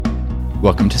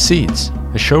Welcome to Seeds,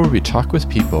 a show where we talk with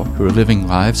people who are living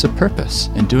lives of purpose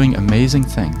and doing amazing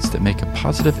things that make a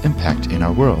positive impact in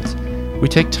our world. We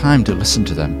take time to listen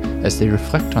to them as they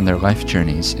reflect on their life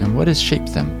journeys and what has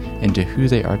shaped them into who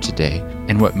they are today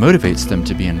and what motivates them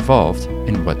to be involved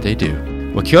in what they do.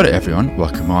 Well, kia ora everyone,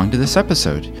 welcome along to this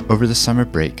episode. Over the summer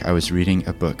break, I was reading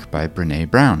a book by Brené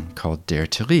Brown called Dare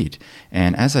to Lead,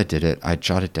 and as I did it, I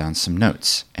jotted down some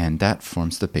notes, and that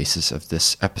forms the basis of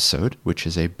this episode, which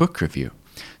is a book review.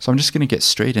 So I'm just going to get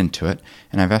straight into it,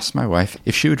 and I've asked my wife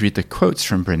if she would read the quotes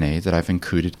from Brené that I've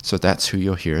included, so that's who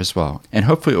you'll hear as well. And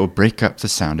hopefully it will break up the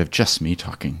sound of just me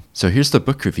talking. So here's the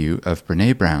book review of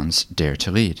Brené Brown's Dare to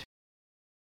Lead.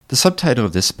 The subtitle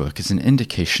of this book is an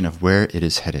indication of where it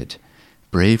is headed.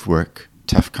 Brave work,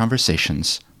 tough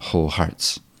conversations, whole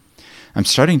hearts. I'm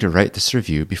starting to write this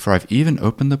review before I've even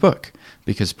opened the book,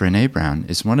 because Brené Brown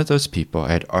is one of those people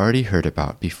I had already heard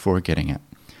about before getting it.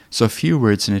 So a few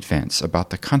words in advance about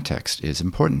the context is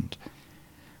important.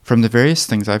 From the various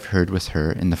things I've heard with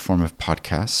her in the form of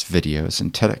podcasts, videos,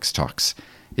 and TEDx talks,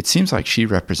 it seems like she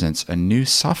represents a new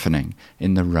softening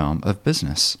in the realm of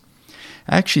business.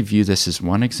 I actually view this as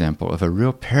one example of a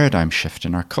real paradigm shift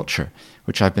in our culture,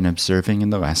 which I've been observing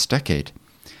in the last decade.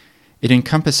 It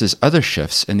encompasses other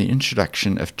shifts in the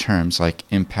introduction of terms like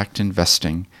impact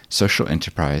investing, social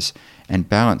enterprise, and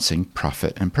balancing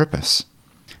profit and purpose.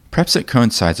 Perhaps it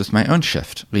coincides with my own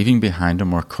shift, leaving behind a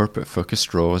more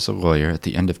corporate-focused role as a lawyer at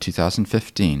the end of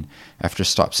 2015 after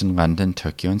stops in London,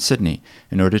 Tokyo, and Sydney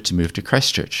in order to move to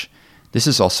Christchurch. This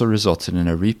has also resulted in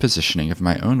a repositioning of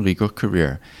my own legal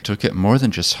career to look at more than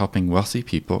just helping wealthy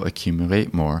people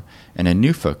accumulate more, and a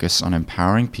new focus on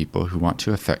empowering people who want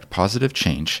to affect positive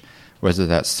change, whether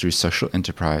that's through social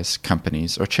enterprise,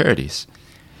 companies, or charities.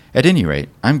 At any rate,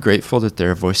 I'm grateful that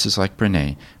there are voices like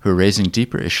Brené who are raising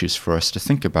deeper issues for us to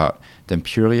think about than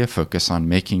purely a focus on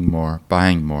making more,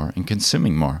 buying more, and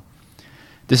consuming more.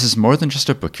 This is more than just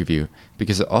a book review,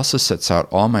 because it also sets out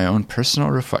all my own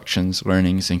personal reflections,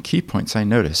 learnings, and key points I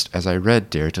noticed as I read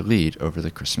Dare to Lead over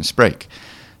the Christmas break.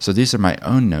 So these are my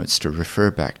own notes to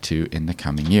refer back to in the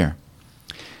coming year.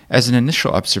 As an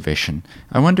initial observation,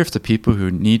 I wonder if the people who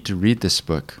need to read this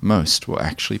book most will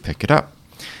actually pick it up.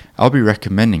 I'll be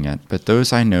recommending it, but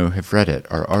those I know have read it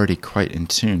are already quite in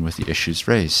tune with the issues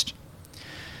raised.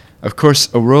 Of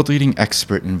course, a world-leading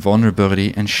expert in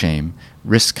vulnerability and shame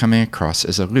risks coming across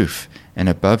as aloof and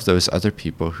above those other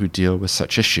people who deal with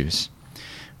such issues.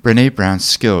 Brené Brown's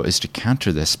skill is to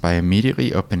counter this by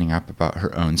immediately opening up about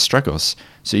her own struggles,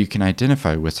 so you can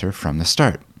identify with her from the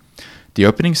start. The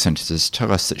opening sentences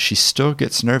tell us that she still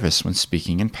gets nervous when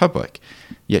speaking in public,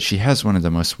 yet she has one of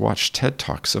the most watched TED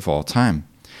Talks of all time.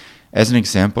 As an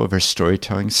example of her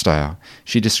storytelling style,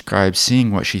 she describes seeing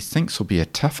what she thinks will be a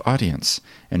tough audience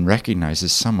and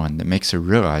recognizes someone that makes her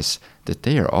realize that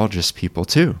they are all just people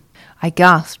too. I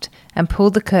gasped and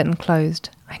pulled the curtain closed.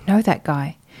 I know that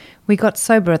guy. We got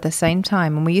sober at the same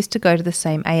time and we used to go to the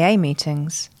same AA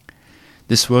meetings.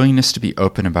 This willingness to be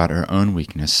open about her own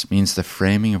weakness means the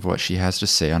framing of what she has to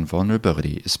say on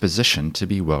vulnerability is positioned to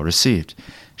be well received.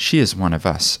 She is one of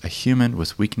us, a human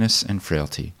with weakness and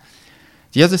frailty.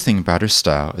 The other thing about her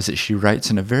style is that she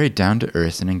writes in a very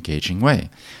down-to-earth and engaging way.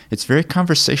 It's very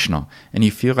conversational, and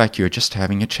you feel like you're just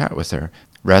having a chat with her,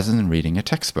 rather than reading a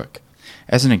textbook.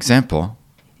 As an example,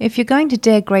 if you're going to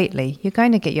dare greatly, you're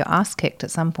going to get your ass kicked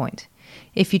at some point.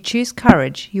 If you choose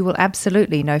courage, you will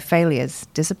absolutely know failures,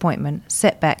 disappointment,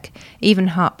 setback, even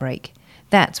heartbreak.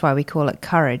 That's why we call it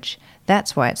courage.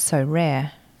 That's why it's so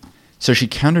rare. So she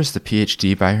counters the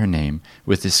PhD by her name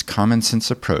with this common-sense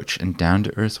approach and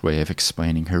down-to-earth way of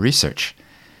explaining her research.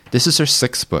 This is her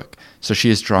 6th book, so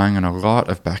she is drawing on a lot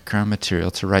of background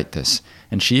material to write this,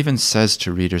 and she even says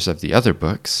to readers of the other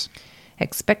books,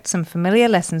 expect some familiar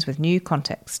lessons with new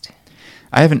context.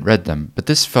 I haven't read them, but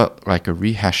this felt like a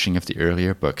rehashing of the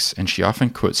earlier books, and she often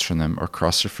quotes from them or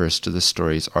cross-refers to the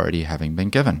stories already having been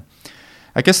given.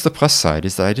 I guess the plus side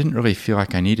is that I didn't really feel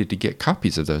like I needed to get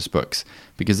copies of those books,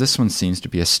 because this one seems to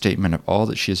be a statement of all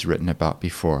that she has written about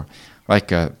before,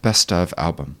 like a best-of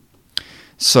album.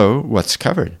 So, what's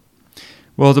covered?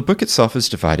 Well, the book itself is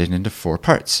divided into 4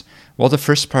 parts. While the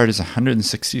first part is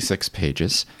 166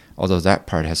 pages, although that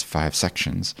part has 5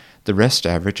 sections, the rest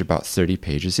average about 30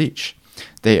 pages each.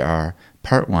 They are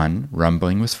Part 1,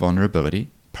 Rumbling with Vulnerability,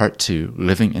 Part 2,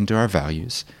 Living into Our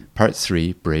Values, Part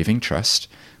 3, Braving Trust,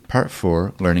 Part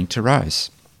 4, Learning to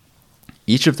Rise.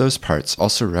 Each of those parts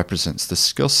also represents the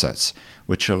skill sets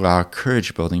which allow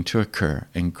courage building to occur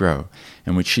and grow,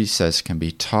 and which she says can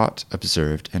be taught,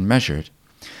 observed, and measured.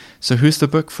 So who's the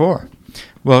book for?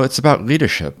 Well, it's about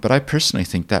leadership, but I personally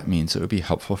think that means it would be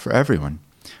helpful for everyone.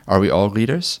 Are we all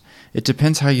leaders? It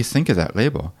depends how you think of that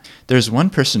label. There's one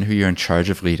person who you're in charge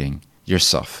of leading,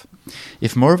 yourself.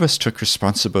 If more of us took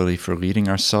responsibility for leading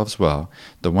ourselves well,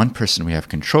 the one person we have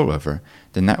control over,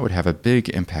 then that would have a big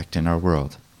impact in our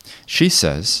world. She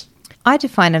says, I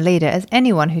define a leader as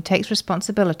anyone who takes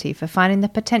responsibility for finding the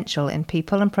potential in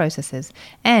people and processes,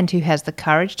 and who has the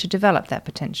courage to develop that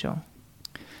potential.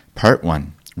 Part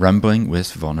 1. Rumbling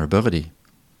with Vulnerability.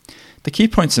 The key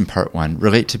points in Part 1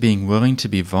 relate to being willing to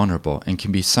be vulnerable and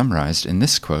can be summarized in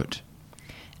this quote.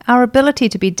 Our ability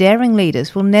to be daring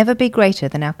leaders will never be greater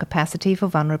than our capacity for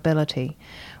vulnerability.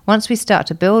 Once we start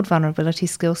to build vulnerability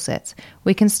skill sets,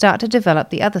 we can start to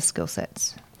develop the other skill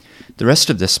sets. The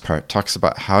rest of this part talks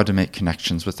about how to make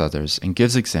connections with others and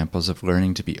gives examples of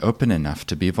learning to be open enough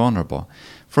to be vulnerable.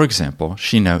 For example,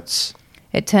 she notes,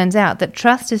 It turns out that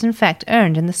trust is in fact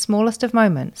earned in the smallest of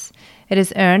moments. It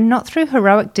is earned not through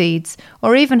heroic deeds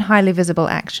or even highly visible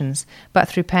actions, but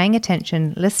through paying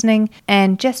attention, listening,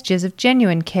 and gestures of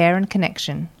genuine care and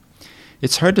connection.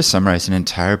 It's hard to summarize an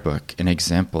entire book in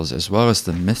examples as well as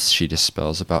the myths she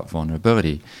dispels about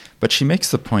vulnerability, but she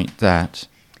makes the point that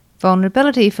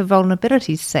vulnerability for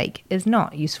vulnerability's sake is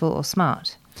not useful or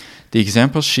smart. The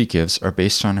examples she gives are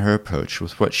based on her approach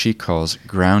with what she calls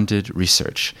grounded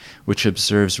research, which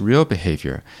observes real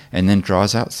behavior and then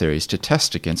draws out theories to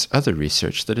test against other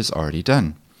research that is already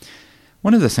done.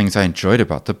 One of the things I enjoyed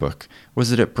about the book was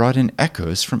that it brought in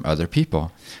echoes from other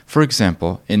people. For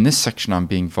example, in this section on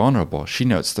being vulnerable, she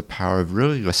notes the power of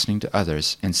really listening to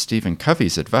others and Stephen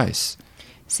Covey's advice.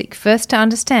 Seek first to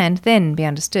understand, then be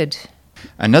understood.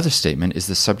 Another statement is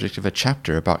the subject of a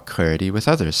chapter about clarity with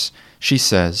others. She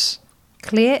says,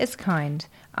 Clear is kind,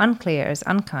 unclear is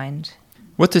unkind.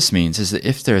 What this means is that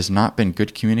if there has not been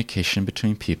good communication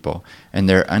between people and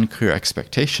there are unclear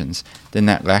expectations, then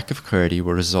that lack of clarity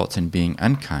will result in being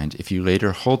unkind if you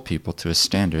later hold people to a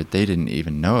standard they didn't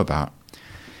even know about.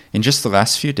 In just the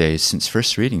last few days since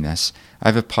first reading this,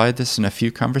 I've applied this in a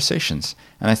few conversations,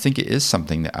 and I think it is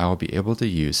something that I will be able to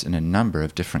use in a number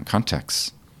of different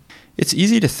contexts. It's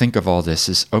easy to think of all this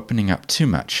as opening up too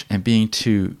much and being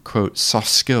too, quote, soft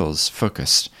skills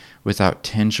focused without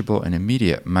tangible and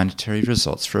immediate monetary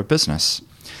results for a business.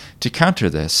 To counter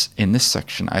this, in this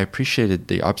section, I appreciated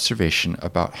the observation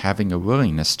about having a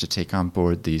willingness to take on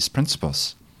board these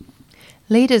principles.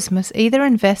 Leaders must either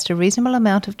invest a reasonable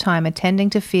amount of time attending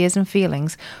to fears and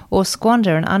feelings or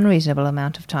squander an unreasonable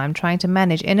amount of time trying to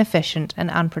manage inefficient and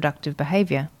unproductive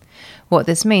behavior. What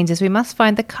this means is we must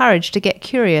find the courage to get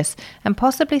curious and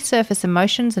possibly surface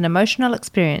emotions and emotional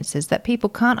experiences that people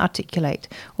can't articulate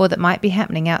or that might be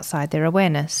happening outside their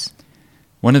awareness.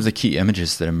 One of the key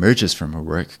images that emerges from her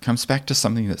work comes back to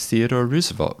something that Theodore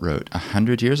Roosevelt wrote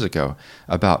 100 years ago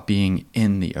about being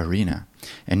in the arena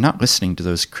and not listening to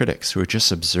those critics who are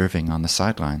just observing on the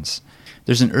sidelines.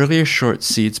 There's an earlier Short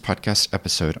Seeds podcast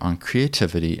episode on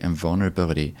creativity and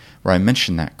vulnerability where I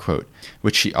mention that quote,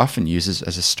 which she often uses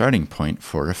as a starting point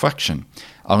for reflection.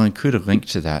 I'll include a link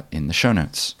to that in the show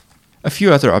notes. A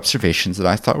few other observations that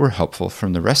I thought were helpful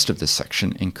from the rest of this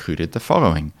section included the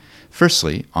following.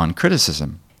 Firstly, on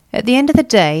criticism. At the end of the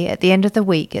day, at the end of the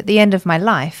week, at the end of my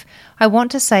life, I want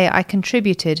to say I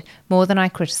contributed more than I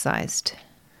criticized.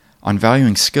 On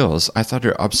valuing skills, I thought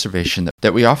her observation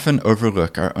that we often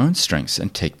overlook our own strengths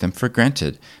and take them for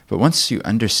granted, but once you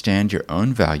understand your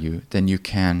own value, then you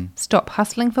can stop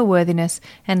hustling for worthiness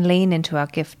and lean into our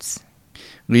gifts.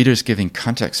 Leaders giving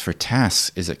context for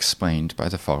tasks is explained by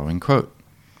the following quote.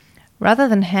 Rather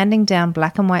than handing down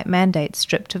black and white mandates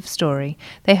stripped of story,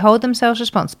 they hold themselves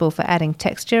responsible for adding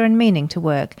texture and meaning to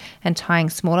work and tying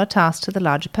smaller tasks to the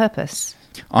larger purpose.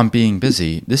 On being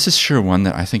busy, this is sure one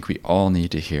that I think we all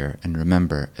need to hear and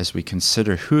remember as we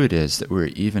consider who it is that we're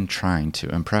even trying to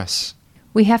impress.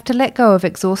 We have to let go of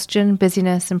exhaustion,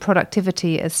 busyness, and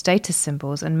productivity as status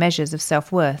symbols and measures of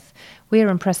self-worth. We are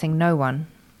impressing no one.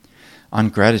 On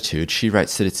gratitude, she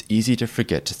writes that it's easy to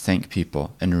forget to thank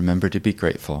people and remember to be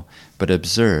grateful, but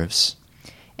observes,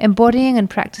 embodying and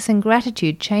practicing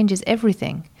gratitude changes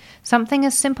everything. Something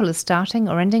as simple as starting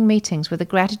or ending meetings with a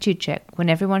gratitude check when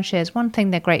everyone shares one thing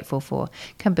they're grateful for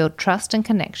can build trust and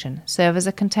connection, serve as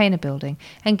a container building,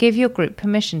 and give your group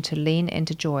permission to lean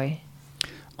into joy.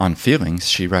 On feelings,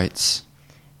 she writes,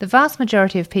 the vast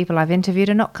majority of people I've interviewed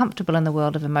are not comfortable in the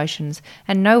world of emotions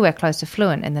and nowhere close to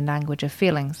fluent in the language of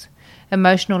feelings.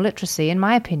 Emotional literacy, in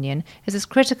my opinion, is as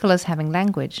critical as having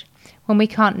language. When we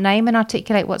can't name and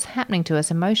articulate what's happening to us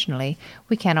emotionally,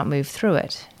 we cannot move through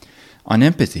it. On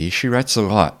empathy, she writes a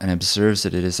lot and observes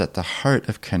that it is at the heart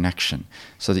of connection,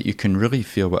 so that you can really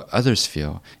feel what others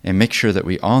feel and make sure that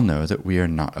we all know that we are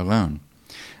not alone.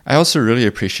 I also really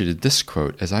appreciated this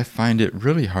quote, as I find it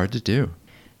really hard to do.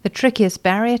 The trickiest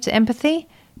barrier to empathy?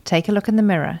 Take a look in the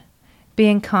mirror.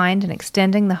 Being kind and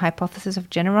extending the hypothesis of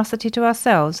generosity to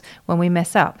ourselves when we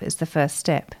mess up is the first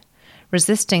step.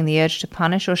 Resisting the urge to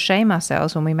punish or shame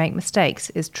ourselves when we make mistakes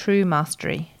is true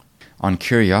mastery. On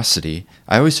curiosity,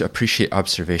 I always appreciate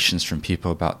observations from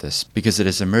people about this because it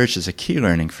has emerged as a key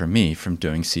learning for me from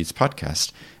doing Seeds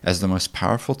podcast as the most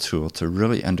powerful tool to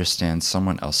really understand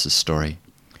someone else's story.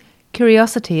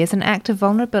 Curiosity is an act of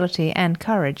vulnerability and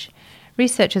courage.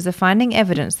 Researchers are finding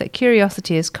evidence that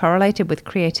curiosity is correlated with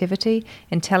creativity,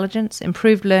 intelligence,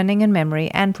 improved learning and memory,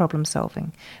 and problem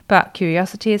solving. But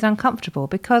curiosity is uncomfortable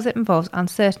because it involves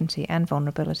uncertainty and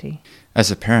vulnerability. As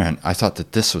a parent, I thought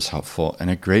that this was helpful and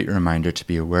a great reminder to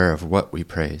be aware of what we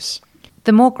praise.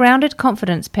 The more grounded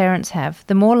confidence parents have,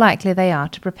 the more likely they are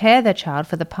to prepare their child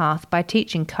for the path by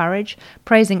teaching courage,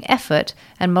 praising effort,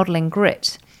 and modeling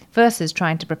grit, versus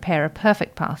trying to prepare a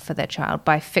perfect path for their child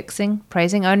by fixing,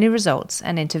 praising only results,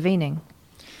 and intervening.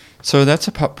 So that's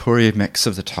a potpourri mix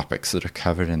of the topics that are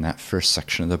covered in that first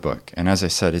section of the book, and as I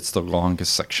said, it's the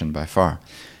longest section by far.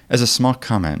 As a small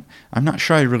comment, I'm not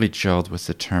sure I really gelled with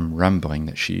the term rumbling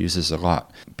that she uses a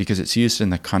lot, because it's used in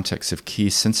the context of key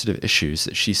sensitive issues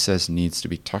that she says needs to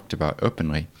be talked about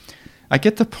openly. I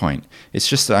get the point, it's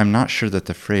just that I'm not sure that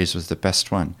the phrase was the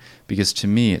best one, because to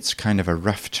me it's kind of a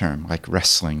rough term, like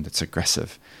wrestling that's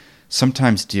aggressive.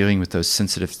 Sometimes dealing with those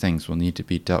sensitive things will need to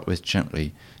be dealt with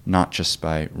gently, not just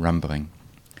by rumbling.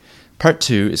 Part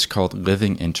 2 is called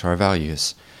Living into Our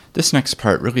Values. This next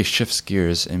part really shifts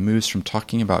gears and moves from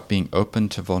talking about being open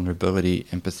to vulnerability,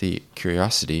 empathy,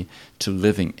 curiosity, to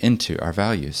living into our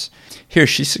values. Here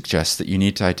she suggests that you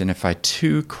need to identify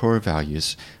 2 core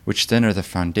values, which then are the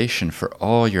foundation for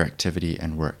all your activity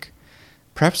and work.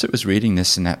 Perhaps it was reading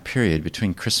this in that period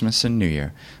between Christmas and New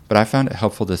Year, but I found it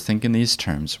helpful to think in these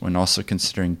terms when also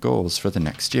considering goals for the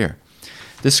next year.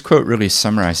 This quote really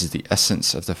summarizes the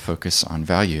essence of the focus on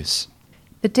values.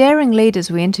 The daring leaders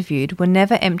we interviewed were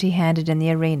never empty-handed in the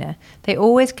arena. They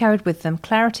always carried with them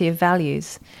clarity of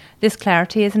values. This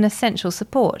clarity is an essential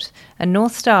support, a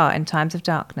North Star in times of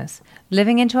darkness.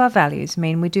 Living into our values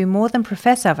mean we do more than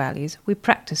profess our values, we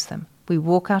practice them. We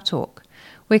walk our talk.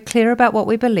 We're clear about what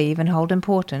we believe and hold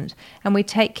important, and we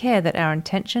take care that our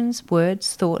intentions,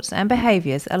 words, thoughts, and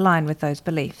behaviors align with those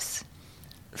beliefs.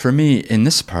 For me, in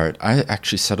this part, I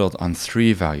actually settled on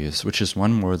 3 values, which is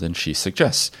one more than she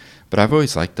suggests, but I've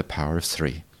always liked the power of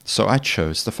 3, so I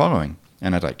chose the following,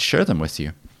 and I'd like to share them with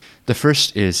you. The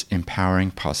first is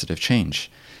empowering positive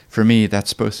change. For me,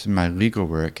 that's both in my legal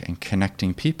work and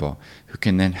connecting people who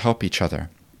can then help each other.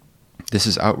 This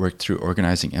is outworked through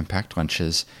organizing Impact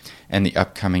Lunches and the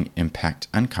upcoming Impact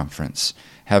Unconference.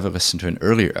 Have a listen to an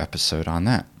earlier episode on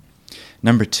that.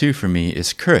 Number 2 for me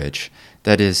is courage.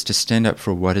 That is, to stand up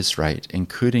for what is right,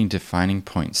 including defining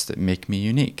points that make me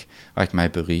unique, like my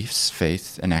beliefs,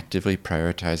 faith, and actively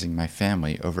prioritizing my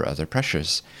family over other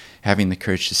pressures. Having the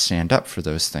courage to stand up for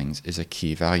those things is a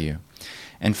key value.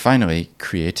 And finally,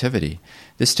 creativity.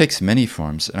 This takes many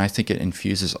forms, and I think it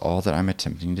infuses all that I'm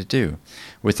attempting to do.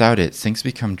 Without it, things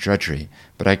become drudgery,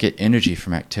 but I get energy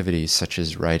from activities such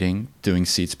as writing, doing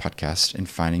Seeds podcast, and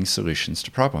finding solutions to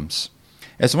problems.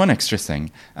 As one extra thing,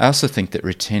 I also think that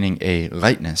retaining a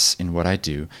lightness in what I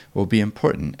do will be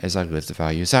important as I live the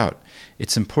values out.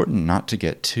 It's important not to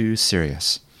get too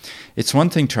serious. It's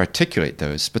one thing to articulate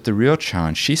those, but the real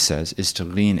challenge, she says, is to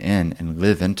lean in and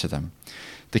live into them.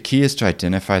 The key is to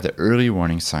identify the early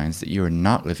warning signs that you are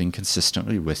not living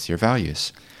consistently with your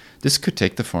values. This could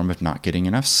take the form of not getting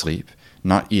enough sleep,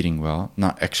 not eating well,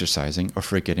 not exercising, or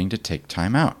forgetting to take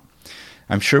time out.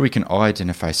 I'm sure we can all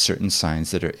identify certain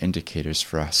signs that are indicators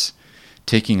for us.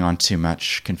 Taking on too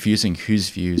much, confusing whose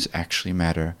views actually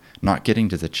matter, not getting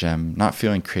to the gym, not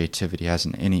feeling creativity has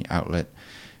any outlet,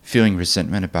 feeling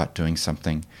resentment about doing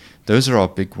something. Those are all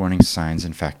big warning signs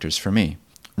and factors for me.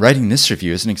 Writing this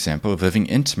review is an example of living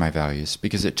into my values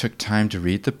because it took time to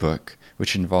read the book,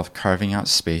 which involved carving out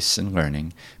space and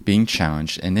learning, being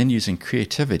challenged, and then using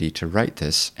creativity to write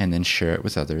this and then share it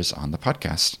with others on the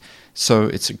podcast. So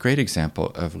it's a great example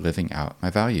of living out my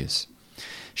values.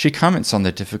 She comments on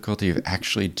the difficulty of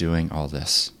actually doing all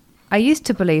this. I used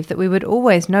to believe that we would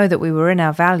always know that we were in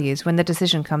our values when the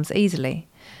decision comes easily.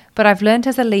 But I've learned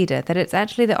as a leader that it's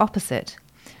actually the opposite.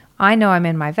 I know I'm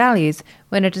in my values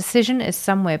when a decision is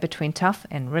somewhere between tough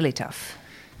and really tough.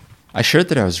 I shared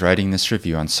that I was writing this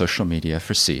review on social media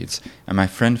for Seeds, and my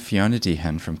friend Fiona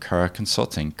Dehan from Cara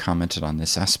Consulting commented on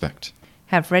this aspect.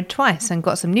 Have read twice and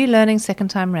got some new learning second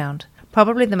time round.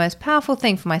 Probably the most powerful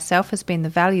thing for myself has been the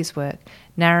values work,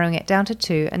 narrowing it down to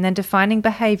 2 and then defining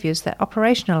behaviours that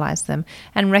operationalise them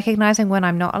and recognising when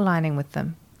I'm not aligning with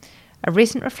them. A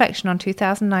recent reflection on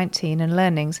 2019 and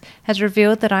learnings has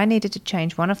revealed that I needed to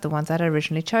change one of the ones I'd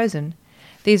originally chosen.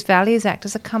 These values act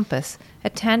as a compass, a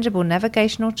tangible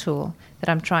navigational tool that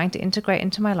I'm trying to integrate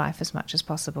into my life as much as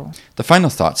possible. The final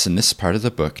thoughts in this part of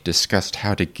the book discussed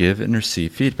how to give and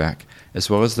receive feedback, as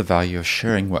well as the value of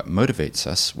sharing what motivates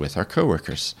us with our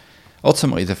coworkers.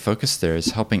 Ultimately, the focus there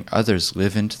is helping others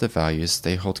live into the values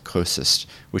they hold closest,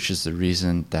 which is the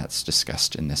reason that's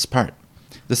discussed in this part.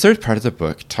 The third part of the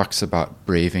book talks about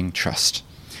braving trust.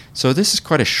 So this is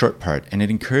quite a short part, and it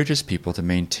encourages people to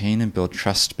maintain and build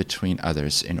trust between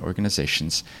others in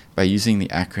organizations by using the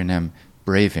acronym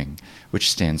BRAVING, which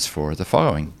stands for the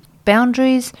following: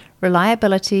 boundaries,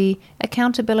 reliability,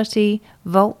 accountability,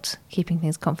 vault, keeping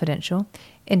things confidential,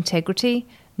 integrity,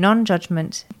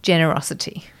 non-judgment,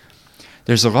 generosity.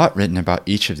 There's a lot written about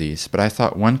each of these, but I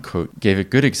thought one quote gave a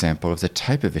good example of the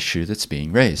type of issue that's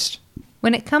being raised.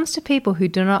 When it comes to people who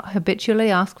do not habitually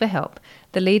ask for help,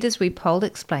 the leaders we polled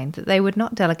explained that they would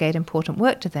not delegate important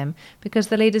work to them because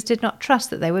the leaders did not trust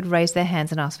that they would raise their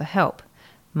hands and ask for help.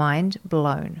 Mind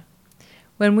blown.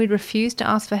 When we refuse to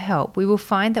ask for help, we will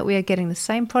find that we are getting the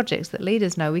same projects that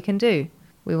leaders know we can do.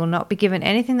 We will not be given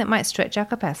anything that might stretch our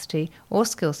capacity or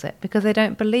skill set because they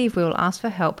don't believe we will ask for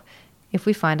help if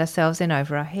we find ourselves in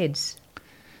over our heads.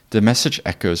 The message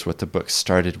echoes what the book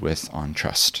started with on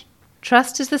trust.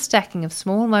 Trust is the stacking of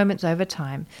small moments over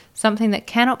time, something that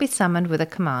cannot be summoned with a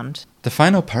command. The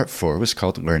final part 4 was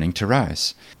called Learning to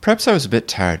Rise. Perhaps I was a bit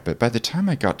tired, but by the time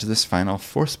I got to this final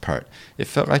 4th part, it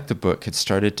felt like the book had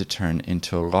started to turn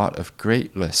into a lot of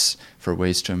great lists for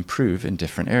ways to improve in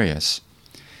different areas.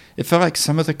 It felt like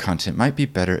some of the content might be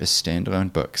better as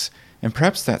standalone books, and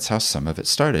perhaps that's how some of it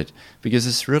started, because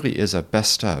this really is a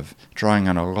best of, drawing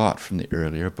on a lot from the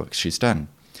earlier books she's done.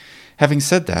 Having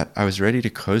said that, I was ready to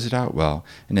close it out well,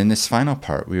 and in this final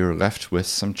part we were left with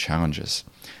some challenges.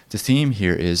 The theme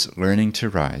here is learning to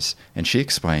rise, and she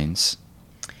explains,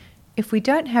 if we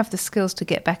don't have the skills to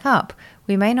get back up,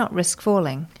 we may not risk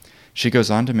falling. She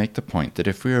goes on to make the point that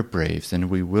if we are brave, then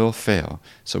we will fail,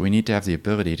 so we need to have the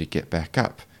ability to get back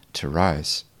up, to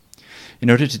rise. In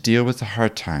order to deal with the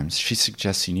hard times, she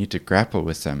suggests you need to grapple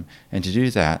with them, and to do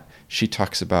that, she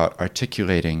talks about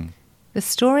articulating, the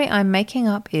story I'm making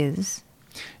up is...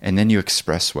 and then you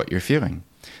express what you're feeling.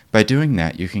 By doing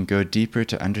that, you can go deeper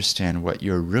to understand what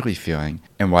you're really feeling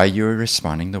and why you are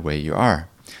responding the way you are.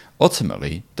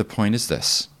 Ultimately, the point is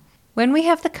this. When we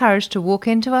have the courage to walk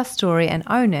into our story and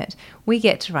own it, we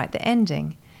get to write the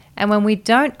ending. And when we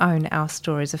don't own our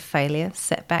stories of failure,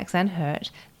 setbacks and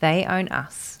hurt, they own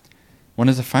us. One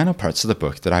of the final parts of the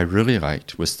book that I really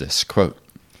liked was this quote.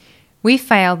 We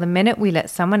fail the minute we let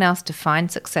someone else define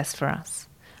success for us.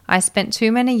 I spent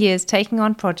too many years taking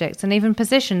on projects and even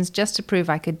positions just to prove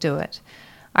I could do it.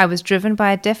 I was driven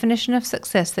by a definition of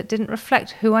success that didn't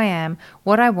reflect who I am,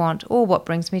 what I want, or what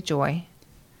brings me joy.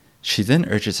 She then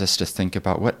urges us to think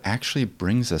about what actually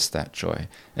brings us that joy,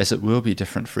 as it will be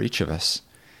different for each of us.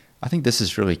 I think this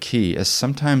is really key, as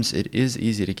sometimes it is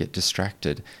easy to get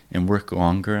distracted and work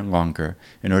longer and longer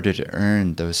in order to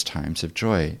earn those times of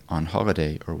joy on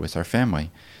holiday or with our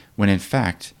family, when in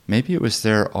fact, maybe it was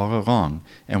there all along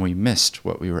and we missed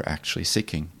what we were actually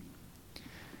seeking.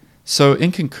 So,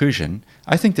 in conclusion,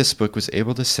 I think this book was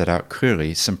able to set out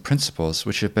clearly some principles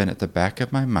which have been at the back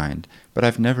of my mind, but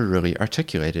I've never really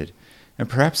articulated. And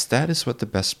perhaps that is what the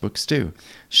best books do,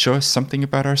 show us something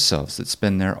about ourselves that's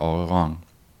been there all along.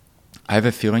 I have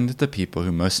a feeling that the people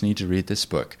who most need to read this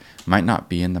book might not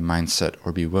be in the mindset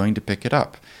or be willing to pick it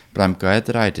up, but I'm glad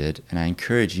that I did, and I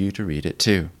encourage you to read it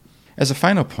too. As a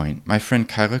final point, my friend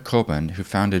Kyla Colburn, who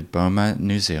founded BOMA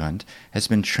New Zealand, has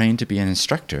been trained to be an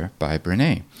instructor by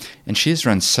Brené, and she has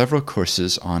run several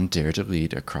courses on Dare to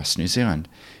Lead across New Zealand.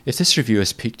 If this review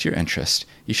has piqued your interest,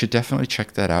 you should definitely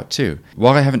check that out too.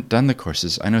 While I haven't done the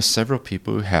courses, I know several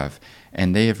people who have,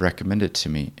 and they have recommended to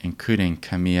me, including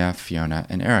Camilla, Fiona,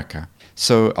 and Erica.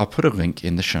 So I'll put a link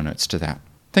in the show notes to that.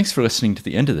 Thanks for listening to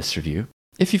the end of this review.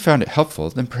 If you found it helpful,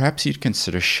 then perhaps you'd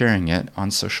consider sharing it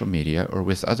on social media or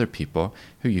with other people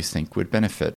who you think would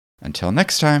benefit. Until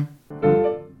next time!